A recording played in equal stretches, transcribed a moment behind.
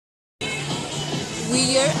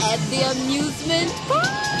We are at the amusement park.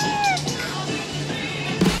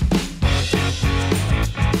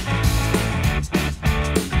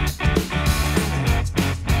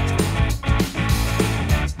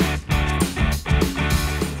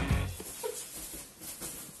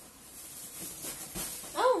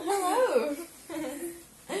 Oh, hello.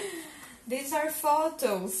 These are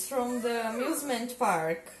photos from the amusement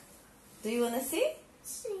park. Do you want to see?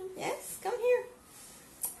 Sim. Yes, come here.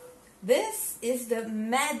 This is the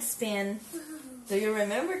mad spin. Do you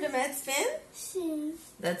remember the mad spin? Sim.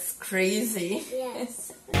 That's crazy.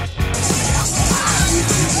 Yes.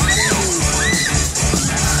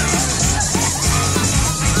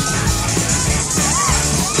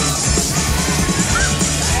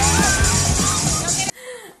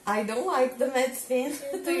 I don't like the mad spin.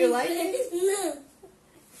 Do you like it? No.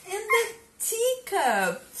 And the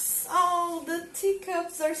teacups. Oh, the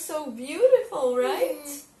teacups are so beautiful,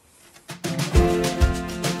 right?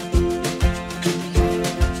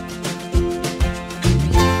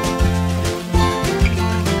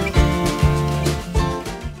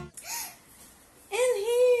 And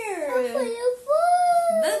here,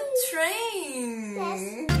 the train. Yes.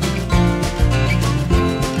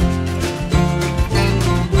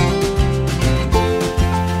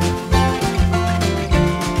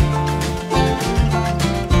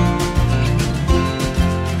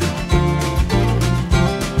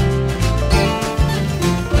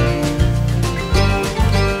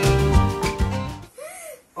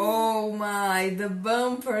 Oh my, the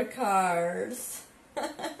bumper cars.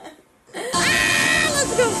 Let's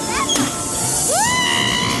go.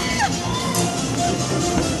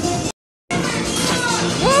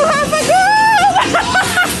 Oh, have a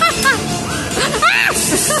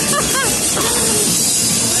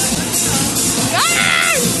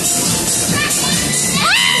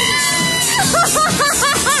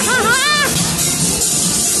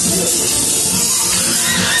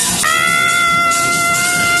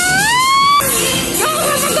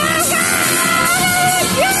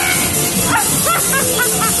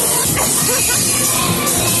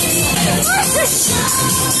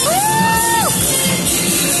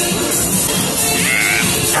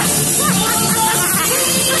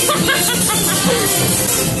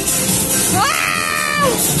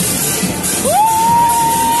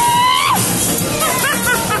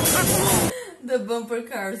The bumper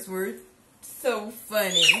cars were so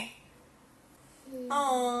funny.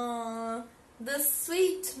 Aww, the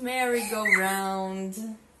sweet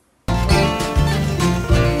merry-go-round.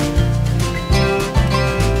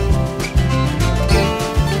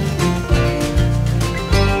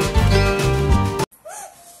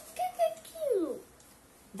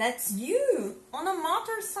 That's you on a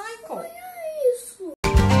motorcycle. Olha isso.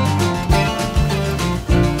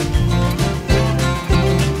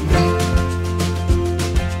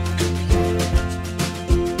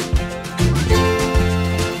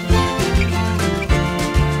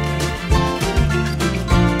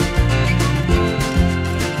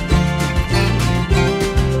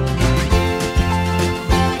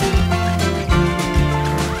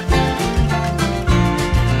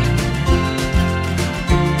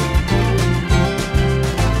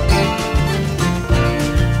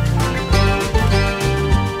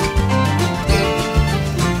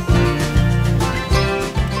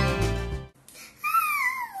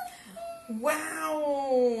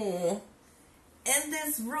 Wow! And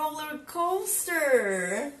this roller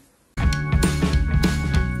coaster.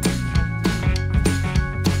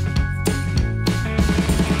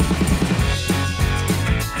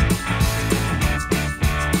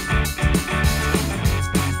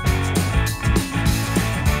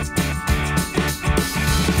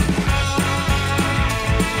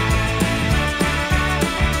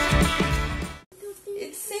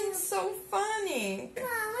 It seems so funny.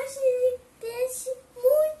 Ah, mas ele desce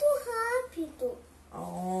muito rápido.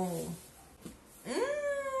 Oh.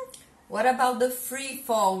 What about the free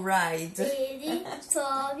fall ride? Ele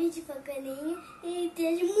sobe devagarinho e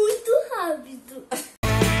desce muito rápido.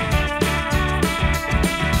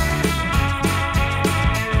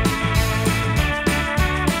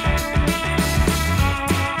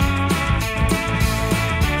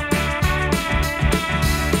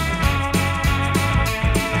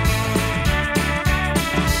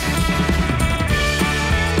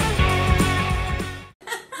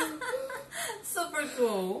 Super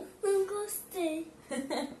cool. Não gostei.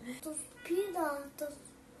 Dos piratas.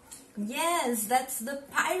 Yes, that's the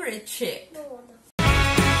pirate ship.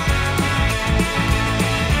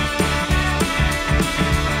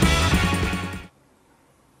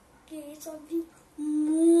 Que ele sobe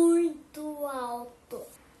muito alto.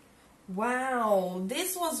 Wow,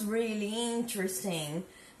 this was really interesting.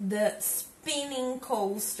 The spinning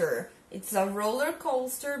coaster. It's a roller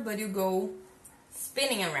coaster, but you go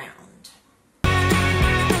spinning around.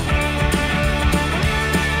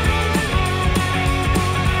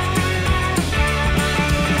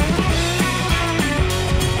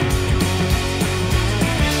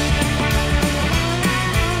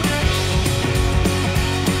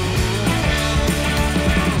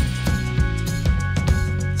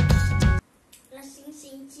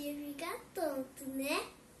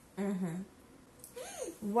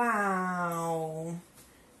 Wow,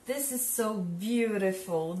 this is so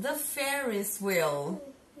beautiful. The Ferris wheel.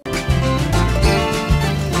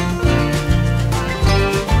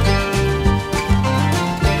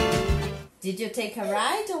 Did you take a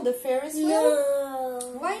ride on the Ferris wheel? No.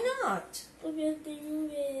 Why not? Porque eu tenho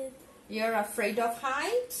medo. You're afraid of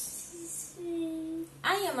heights? Sim.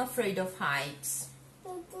 I am afraid of heights.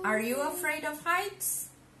 Are you afraid of heights?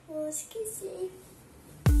 Eu acho que sim.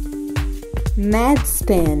 Mad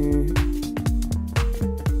spin.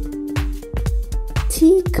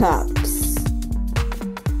 Teacups.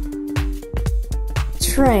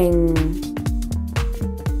 Train.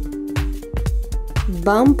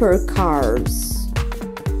 Bumper cars.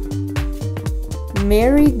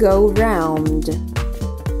 Merry-go-round.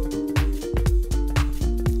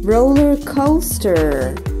 Roller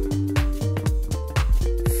coaster.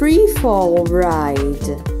 Free-fall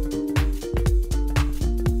ride.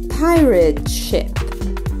 Pirate ship.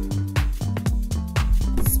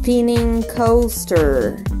 Spinning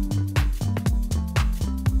coaster.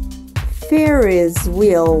 Ferris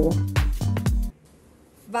wheel.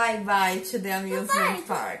 Bye-bye to the amusement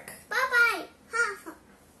park. Bye-bye, Rafa.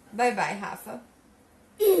 Bye-bye, Rafa.